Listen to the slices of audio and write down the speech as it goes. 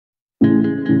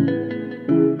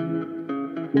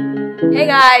Hey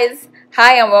guys,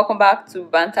 hi and welcome back to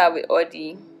Banter with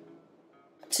Odii.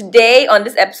 Today on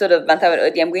this episode of Banter with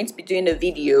Odii, I'm going to be doing a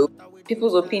video,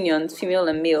 people's opinions, female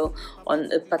and male, on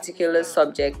a particular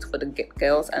subject for the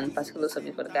girls and particular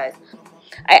subject for the guys.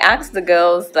 I asked the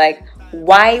girls, like,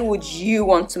 why would you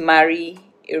want to marry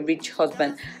a rich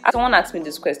husband? Someone asked me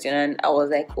this question and I was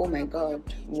like, oh my god,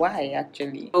 why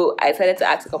actually? So I decided to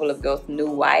ask a couple of girls to know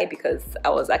why, because I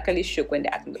was actually shook when they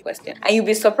asked me the question. And you'll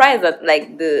be surprised at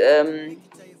like the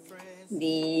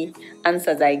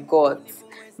answers I got.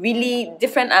 Really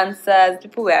different answers.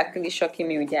 People were actually shocking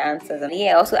me with their answers. And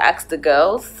yeah, I also asked the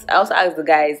girls, I also asked the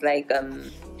guys, like,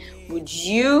 would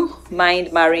you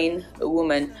mind marrying a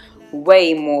woman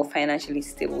way more financially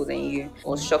stable than you? I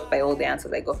was shocked by all the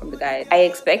answers I got from the guys. I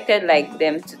expected like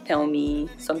them to tell me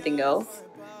something else,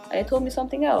 and they told me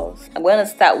something else. I'm gonna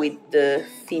start with the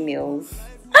females.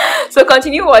 So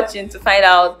continue watching to find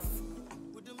out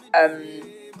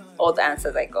all the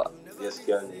answers I got. Yes,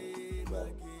 can.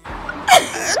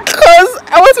 Because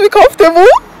I want to be comfortable.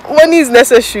 Money is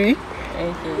necessary.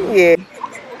 Okay. Yeah.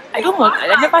 I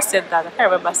never said that. I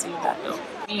can't remember saying that though.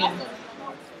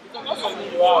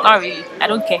 Not really. I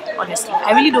don't care, honestly.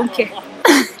 I really don't care.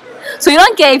 So you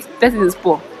don't care if the person is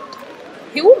poor?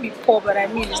 He won't be poor, but I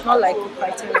mean, it's not like a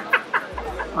criteria.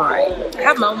 Alright. I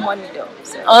have my own money though.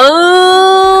 So.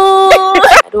 Oh!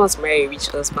 I don't want to marry a rich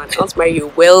husband. I want to marry a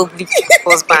wealthy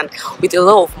husband with a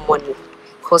lot of money.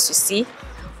 Because you see,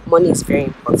 money is very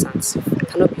important. It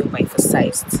cannot be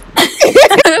overemphasized.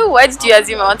 Why did you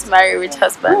assume I want to marry a rich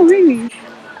husband? Oh, really?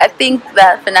 I think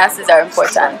that finances are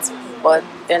important, but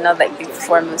they're not like the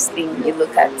foremost thing you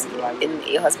look at in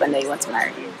a husband that you want to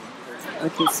marry.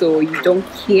 Okay, so you don't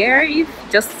care if you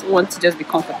just want to just be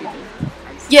comfortable?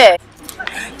 Yeah.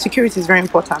 Security is very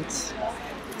important.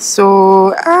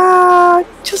 So,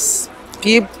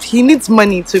 he needs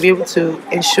money to be able to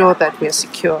ensure that we're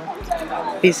secure,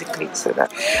 basically. So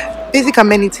that basic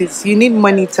amenities. You need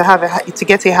money to to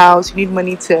get a house. You need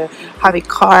money to have a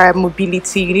car,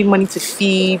 mobility. You need money to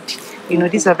feed. You know,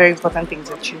 these are very important things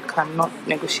that you cannot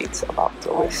negotiate about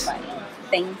always.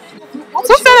 Thank you.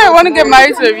 Sometimes I want to get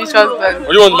married to a rich husband.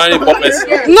 Or you want to marry a poor person?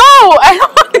 No, I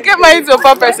don't want to get married to a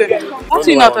poor person. I've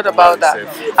actually not thought about that.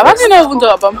 I've actually not even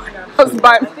thought about my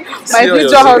husband, my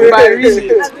future husband, really.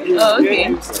 Oh,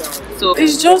 okay. So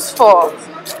It's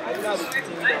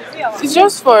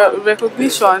just for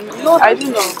recognition. No, I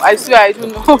don't know. I swear I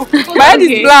don't know. My head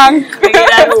is blank.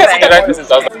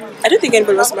 I don't think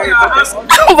anybody wants to marry a poor person.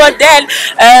 But then,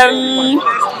 I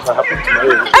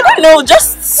don't know,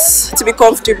 just to be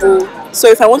comfortable. So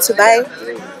if I want to buy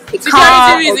a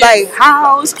car or buy a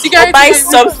house or buy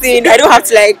something, I don't have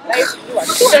to like,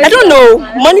 I don't know.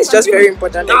 Money is just very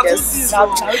important, I guess.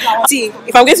 See,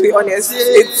 if I'm going to be honest,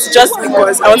 it's just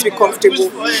because I want to be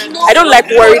comfortable. I don't like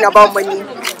worrying about money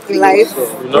in life.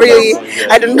 Really,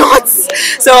 I do not.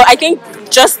 So I think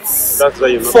just to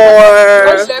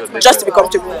be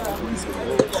comfortable.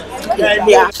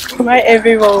 Yeah. Why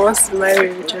everyone wants to marry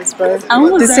a rich husband?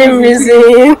 The same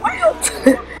reason.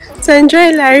 To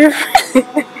enjoy life.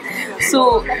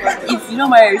 So, if you don't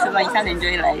marry a rich husband, you can't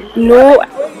enjoy life? No,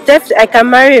 definitely I can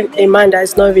marry a man that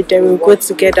is not with them. We'll go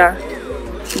together.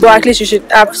 But at least you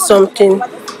should have something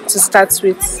to start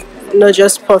with. Not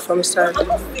just pour from start.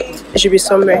 It should be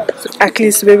somewhere. At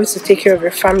least to be able to take care of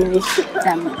your family.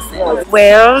 That makes sense.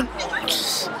 Well,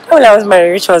 when I was married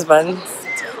a rich husband,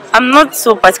 I'm not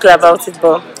so particular about it,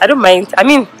 but I don't mind. I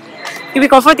mean, you'll be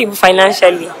comfortable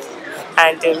financially,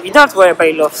 and you don't have to worry about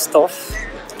a lot of stuff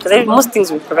because most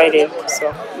things will be provided.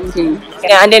 So,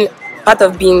 yeah, and then part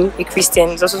of being a Christian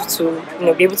is also to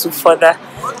be able to further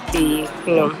the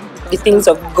the things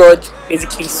of God,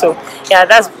 basically. So, yeah,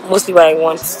 that's mostly why I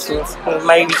want to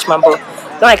marry a rich man, but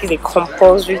not like it's a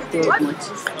compulsory thing.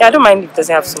 Yeah, I don't mind if it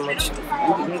doesn't have so much.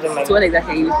 So what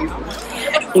exactly are you looking for?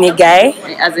 In a guy?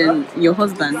 As in your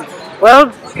husband?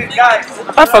 Well,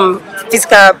 apart from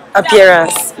physical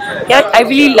appearance, yeah, I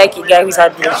really like a guy who's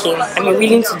hardworking. I'm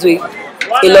willing to do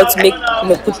a lot to make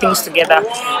put things together,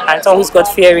 and someone who's God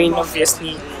fearing,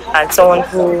 obviously, and someone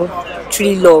who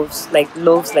truly loves like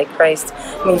Christ.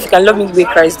 I mean, if you can love me the way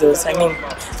Christ does, I mean,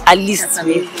 at least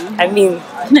way. I mean,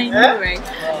 I know, right?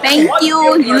 Thank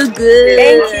you. You look good.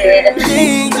 Thank you.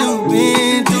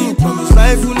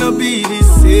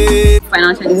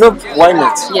 Financially. No, why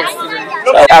not? Yes.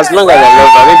 As long as I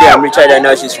love her, maybe I'm richer than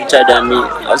her, she's richer than me.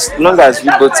 As long as we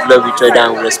both love each other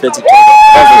and we respect each other,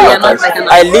 that's what matters.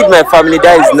 I lead my family.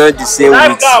 That is not the same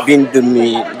with being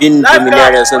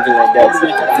domineering or something like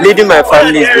that. Leading my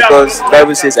family is because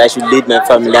Bible says I should lead my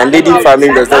family, and leading family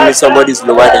does not mean somebody is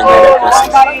lower than the other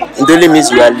person. It only means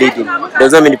you are leading.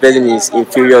 Does not mean the person is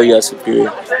inferior, you are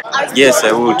superior. Yes,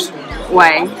 I would.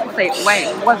 Why?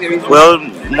 Why? What's your reason? Well,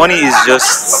 money is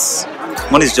just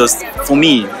for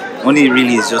me. Money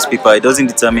really is just paper. It doesn't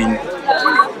determine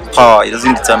power. It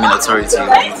doesn't determine authority or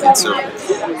anything. So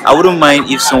I wouldn't mind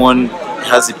if someone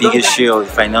has the biggest share of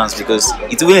finance because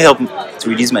it will help to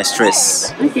reduce my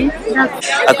stress. Okay.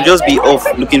 I could just be off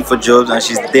looking for jobs and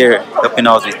she's there helping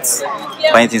out with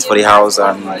buying things for the house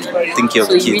and taking care of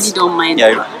the kids. So you really don't mind?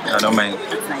 Yeah, I don't mind.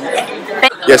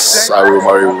 Yes, I will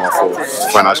marry a woman for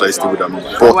financially stable than me.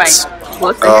 But Why?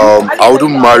 I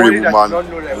wouldn't marry a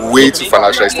woman way too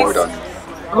financially stable than me.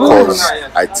 Because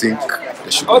I think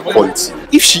there should be quality.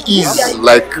 If she is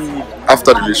like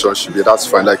after the relationship, yeah, that's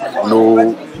fine. Like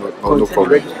no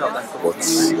problem. But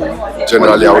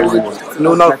generally, I wouldn't.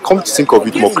 No, now come to think of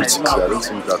it more critically, I don't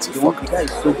think that's a fact.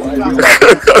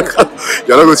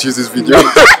 You're not going to use this video.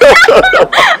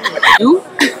 You?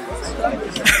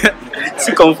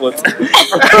 See comfort.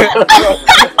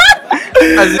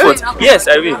 Yes,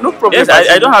 I will. No problem. Yes,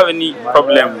 I don't have any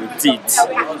problem with it.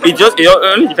 It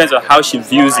only depends on how she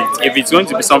views it. If it's going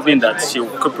to be something that she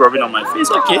could rub it on my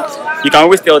face, okay. You can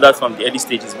always tell that from the early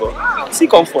stages, but see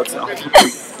comfort now.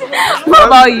 What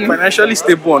about you? Financially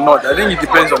stable or not, I think it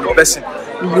depends on the person.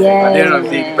 Yeah. At the end of the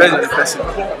day, it depends on the person.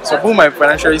 So who might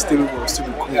financially stable will still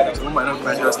be cool. So who might not be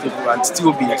financially stable and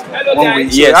still be one way.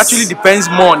 So yes. It actually depends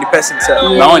more on the person itself.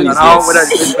 Yeah. That one is yes. Whether the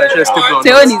person is financially stable or So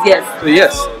not. one is yes. So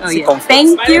yes. Oh, yes.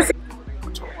 Thank you.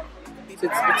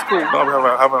 It's cool. Now we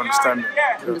have an understanding.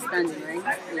 Understanding,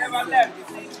 right? Yeah.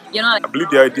 You're not. I believe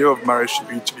the idea of marriage should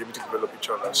be to be able to develop each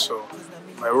other. So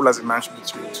my role as a man should be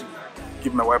to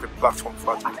give my wife a platform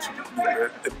for her to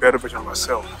be a better version of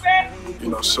herself. You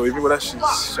know, so even whether she's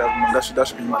that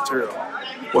should be immaterial.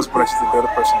 What's important, she's a better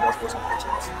person. That's what's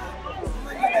important.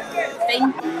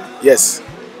 Thank you. Yes.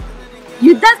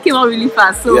 That came out really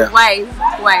fast. So Yeah. why?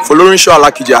 Following Sure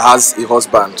Alakija has a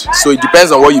husband. So it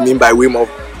depends on what you mean by way of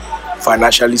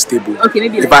financially stable. Okay,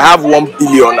 maybe if I have 1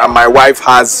 billion and my wife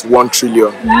has 1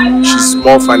 trillion, she's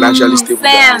more financially stable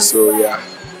than me. So yeah.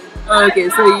 Okay,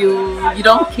 so you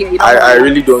don't care. I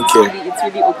really don't care. It's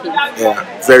really okay. Yeah,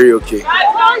 very okay.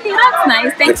 Okay, that's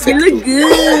nice. Thanks. You look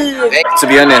good. To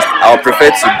be honest, I would prefer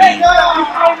to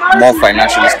be more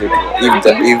financially stable.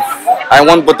 If I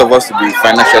want both of us to be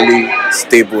financially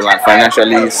stable and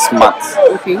financially smart.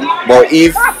 Okay. But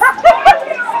if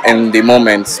in the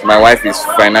moment my wife is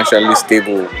financially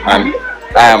stable and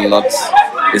I am not,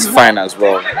 it's fine as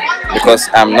well. Because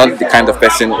I'm not the kind of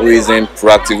person who isn't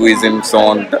proactive, who isn't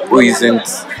someone who is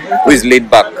laid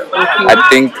back. I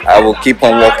think I will keep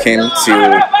on working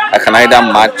till I can either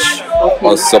match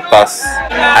or surpass.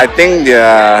 I think there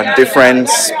are different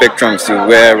spectrums to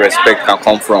where respect can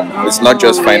come from. It's not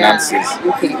just finances.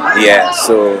 Yeah,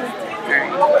 so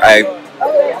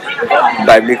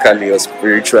biblically or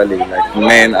spiritually, like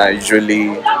men are usually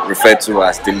referred to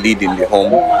as the lead in the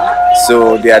home.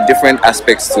 So there are different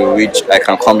aspects to which I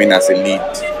can come in as a lead.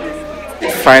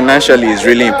 Financially is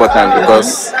really important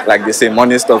because, like they say,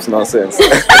 money stops nonsense.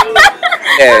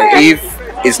 Yeah, if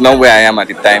it's not where I am at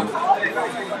the time,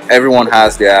 everyone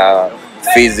has their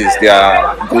phases,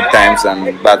 their good times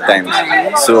and bad times.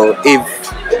 So if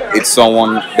it's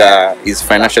someone that is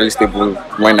financially stable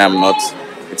when I'm not,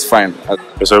 it's fine.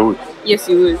 Yes, I would. Yes,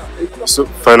 you would. So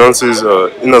finances,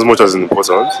 in as much as it's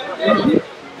important,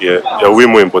 yeah, they're way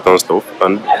more important stuff.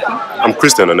 And I'm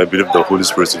Christian and I believe the Holy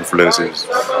Spirit influences.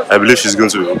 I believe she's going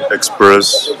to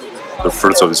express the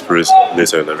fruits of the Spirit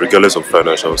later in life, regardless of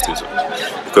financial status.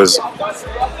 Because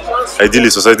ideally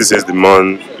society says the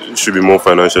man should be more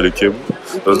financially capable.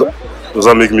 Does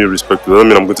that make me respect? Does that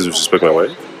mean I'm going to disrespect my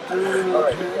wife?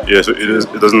 Yeah, so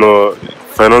it does not.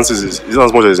 Finances is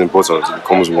as much as it's important, it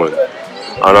becomes one.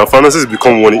 And our finances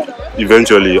become one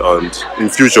eventually, and in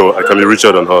future I can be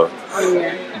richer than her.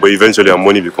 But eventually our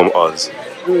money become ours.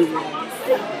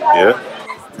 Yeah?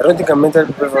 I don't think I'm mentally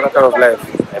prepared for that kind of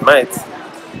life. I might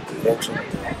eventually.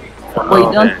 But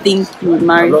you don't think you would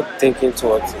marry? I'm not thinking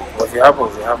towards it. But if it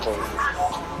happens, it happens.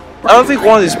 I don't think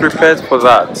one is prepared for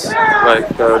that. Like,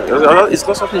 it's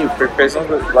not something you prepare. It's not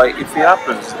like if it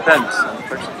happens, it depends on the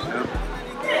person.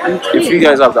 If you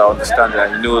guys have that understanding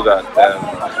and you know that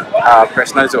our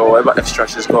personality or whatever extra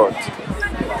she's got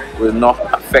will not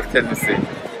affect anything,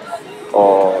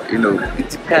 or you know, it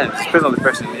depends on the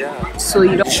person. Yeah. So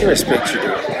you don't. She respect you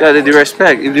though. Yeah, the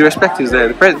respect. If the respect is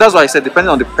there, that's why I said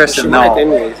depending on the person. She Now, might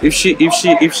anyways.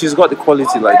 if she's got the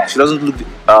quality, like she doesn't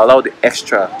allow the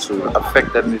extra to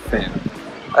affect anything.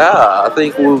 I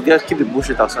think we'll just keep the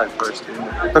bullshit outside first. You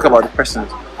know? Talk about the person.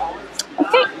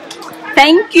 Okay.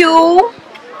 Thank you.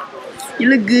 You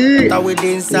look good. I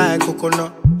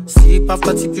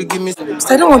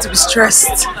don't want to be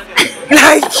stressed.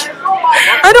 Like,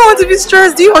 I don't want to be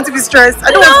stressed. Do you want to be stressed?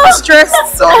 I don't want to be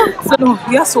stressed. So no,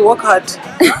 you have to work hard.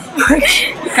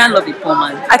 You can't love a poor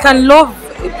man. I can love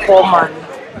a poor man,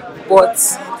 but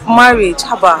marriage,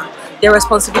 haba, there are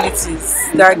responsibilities,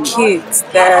 there are kids,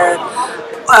 there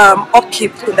are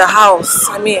upkeep in the house.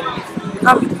 I mean, you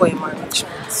can't be poor in marriage.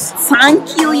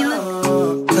 Thank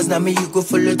you. Cause now me you go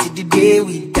follow till the day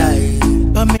we die.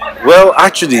 Well,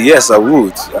 actually, yes, I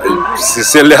would. I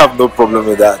sincerely have no problem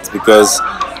with that because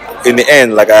in the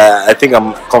end, like I think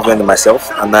I'm confident in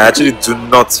myself, and I actually do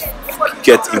not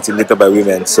get intimidated by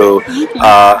women. So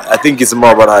I think it's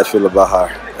more about how I feel about her.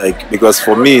 Like, because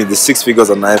for me, the 6 figures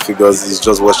and 9 figures is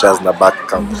just what she has in her bank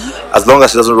account. As long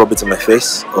as she doesn't rub it in my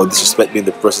face or disrespect me in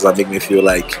the process and make me feel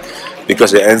like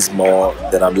because she earns more,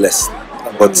 then I'm less.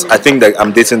 But I think that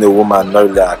I'm dating a woman, not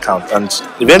really her account, and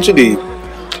eventually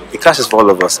it crashes for all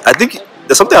of us. I think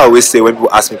there's something I always say when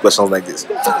people ask me questions like this.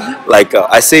 Like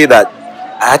I say that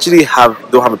I actually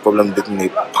don't have a problem dating a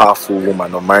powerful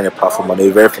woman or marrying a powerful woman,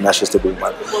 a very financially stable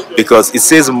woman, because it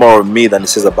says more of me than it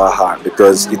says about her.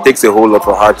 Because it takes a whole lot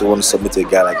for her to want to submit to a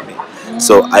guy like me.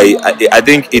 So I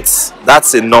think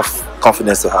that's enough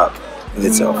confidence to have in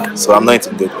itself. So I'm not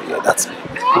intimidated. Yeah, that's me.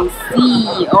 I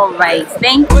see. All right.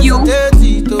 Thank you.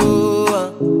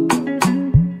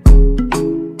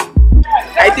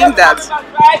 I think that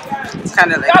it's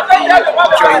kind of like a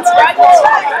joint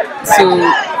effort. So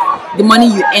the money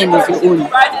you earn is your own.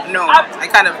 No, I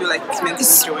kind of feel like it's meant to be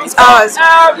joint. Ours.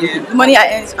 Yeah. The money I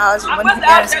earn is ours. The money he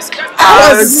earns is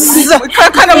ours.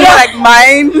 Kind of more like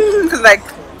mine, because like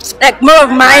more of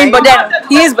mine, but then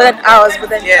his, but then ours, but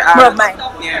then more of mine.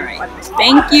 Yeah, right.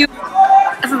 Thank you.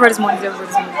 Everybody's money is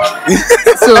everybody's money.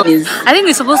 So I think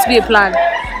it's supposed to be a plan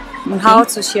on how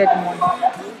to share the money.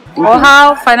 Or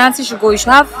how finances should go. You should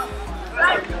have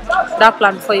that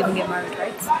plan before you even get married,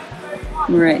 right?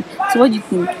 Right. So what do you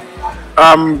think?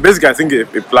 Basically, I think a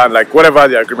plan, like whatever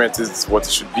the agreement is what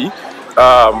it should be.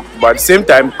 But at the same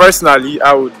time, personally,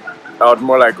 I would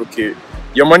more like, okay,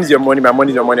 your money is your money, my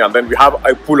money is your money, and then we have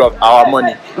a pool of our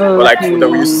money, like that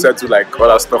we used to settle like all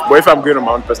that stuff. But if I'm going on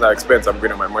my own personal expense, I'm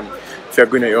going on my money. If you're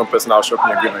going on your own personal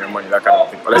shopping, you're going on your money, that kind of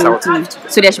thing. Unless I want to give to them.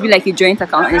 So there should be like a joint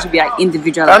account, and it should be like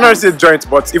individual. I don't say joint,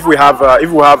 but if we have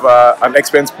an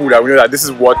expense pool that we know that this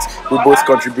is what we both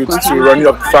contribute to running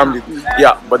up the family,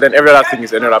 yeah. But then every other thing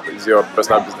is your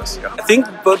personal business. Yeah. I think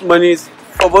both money is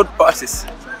for both parties.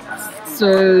 So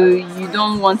you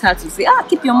don't want her to say,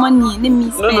 keep your money, let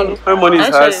me spend. No. Her money is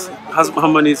hers. Her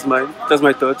money is mine. That's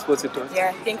my thought. What's your thought?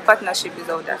 Yeah, I think partnership is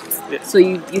all that. Yeah. So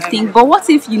you think, but what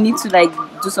if you need to like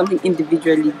do something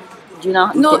individually? Do you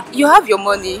know? No, you have your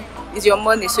money. It's your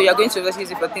money, so you're going to use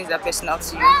it for things that are personal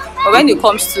to you. But when it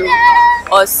comes to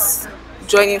us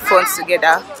joining funds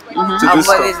together, our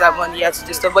money is our money, to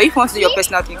do stuff. But if you want to do your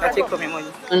personal thing, you can take from your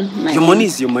money. Your money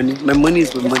is your money. My money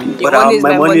is my money. Your but money is my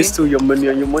my money money. is still your money,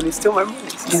 and your money is still my money.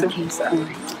 It's simple.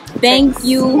 Thank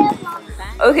you.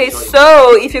 Okay,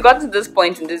 so if you got to this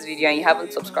point in this video and you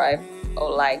haven't subscribed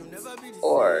or liked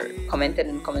or commented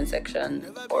in the comment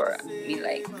section or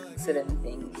said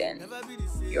anything, then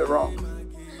you're wrong.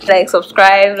 Like,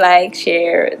 subscribe, like,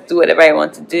 share, do whatever I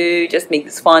want to do. Just make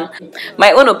this fun.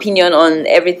 My own opinion on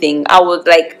everything. I would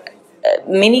like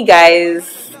many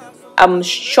guys. I'm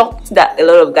shocked that a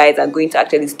lot of guys are going to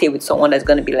actually stay with someone that's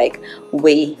going to be like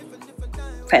way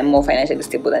more financially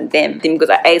stable than them, because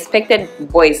I expected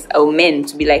boys or men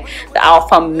to be like the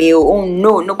alpha male. Oh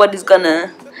no, nobody's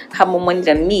gonna have more money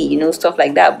than me, stuff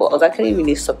like that. But I was actually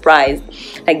really surprised.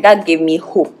 Like, that gave me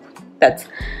hope that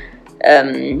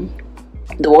the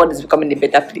world is becoming a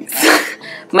better place.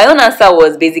 My own answer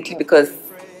was basically because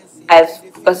I've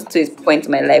gotten to a point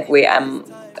in my life where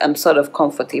I'm sort of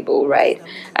comfortable, right?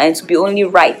 And it would be only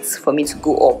right for me to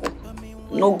go up,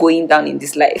 no going down in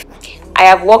this life. I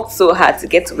have worked so hard to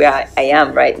get to where I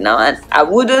am right now, and I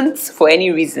wouldn't for any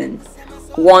reason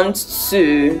want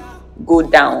to go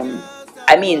down.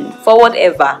 I mean, forward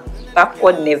ever,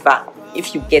 backward never,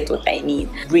 if you get what I mean.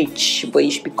 Rich, but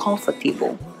you should be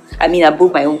comfortable. I mean,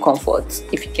 above my own comfort,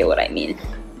 if you get what I mean.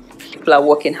 People are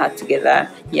working hard together.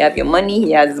 You have your money,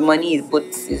 he has his money, his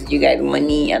books, you guys'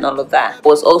 money, and all of that. I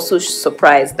was also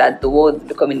surprised that the world is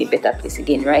becoming a better place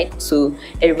again, right? So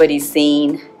everybody's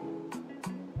saying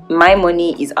My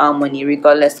money is our money,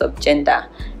 regardless of gender.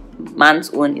 Man's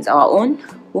own is our own,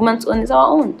 woman's own is our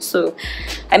own. So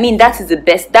I mean, that's a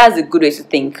good way to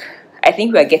think. I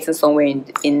think we are getting somewhere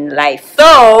in life.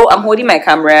 So I'm holding my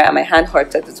camera and my hand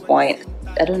hurts at this point.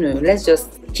 I don't know, let's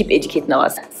just keep educating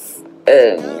ourselves.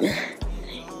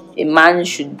 A man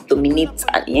should dominate,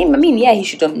 and yeah, he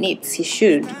should dominate, he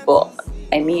should, but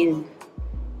I mean,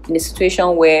 in a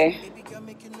situation where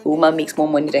a woman makes more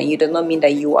money than you does not mean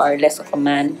that you are less of a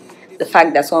man. The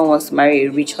fact that someone wants to marry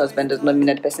a rich husband does not mean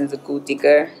that the person is a gold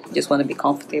digger. You just want to be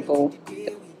comfortable.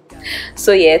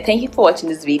 So yeah, thank you for watching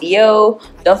this video.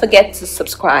 Don't forget to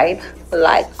subscribe,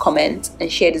 like, comment,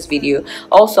 and share this video.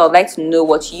 Also, I'd like to know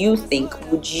what you think.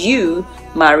 Would you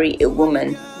marry a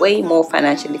woman way more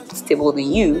financially stable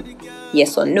than you?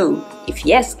 Yes or no? If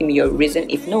yes, give me your reason.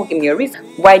 If no, give me your reason.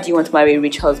 Why do you want to marry a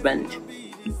rich husband?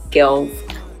 Girls,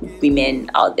 women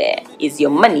out there, is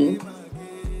your money,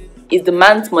 is the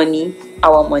man's money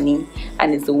our money,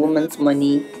 and is the woman's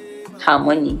money her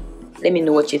money? Let me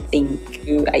know what you think.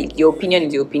 Your opinion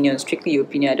is your opinion, strictly your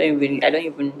opinion.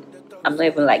 I'm not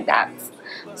even like that.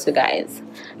 So guys,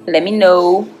 let me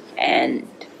know and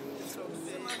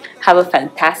have a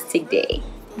fantastic day.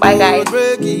 Bye guys.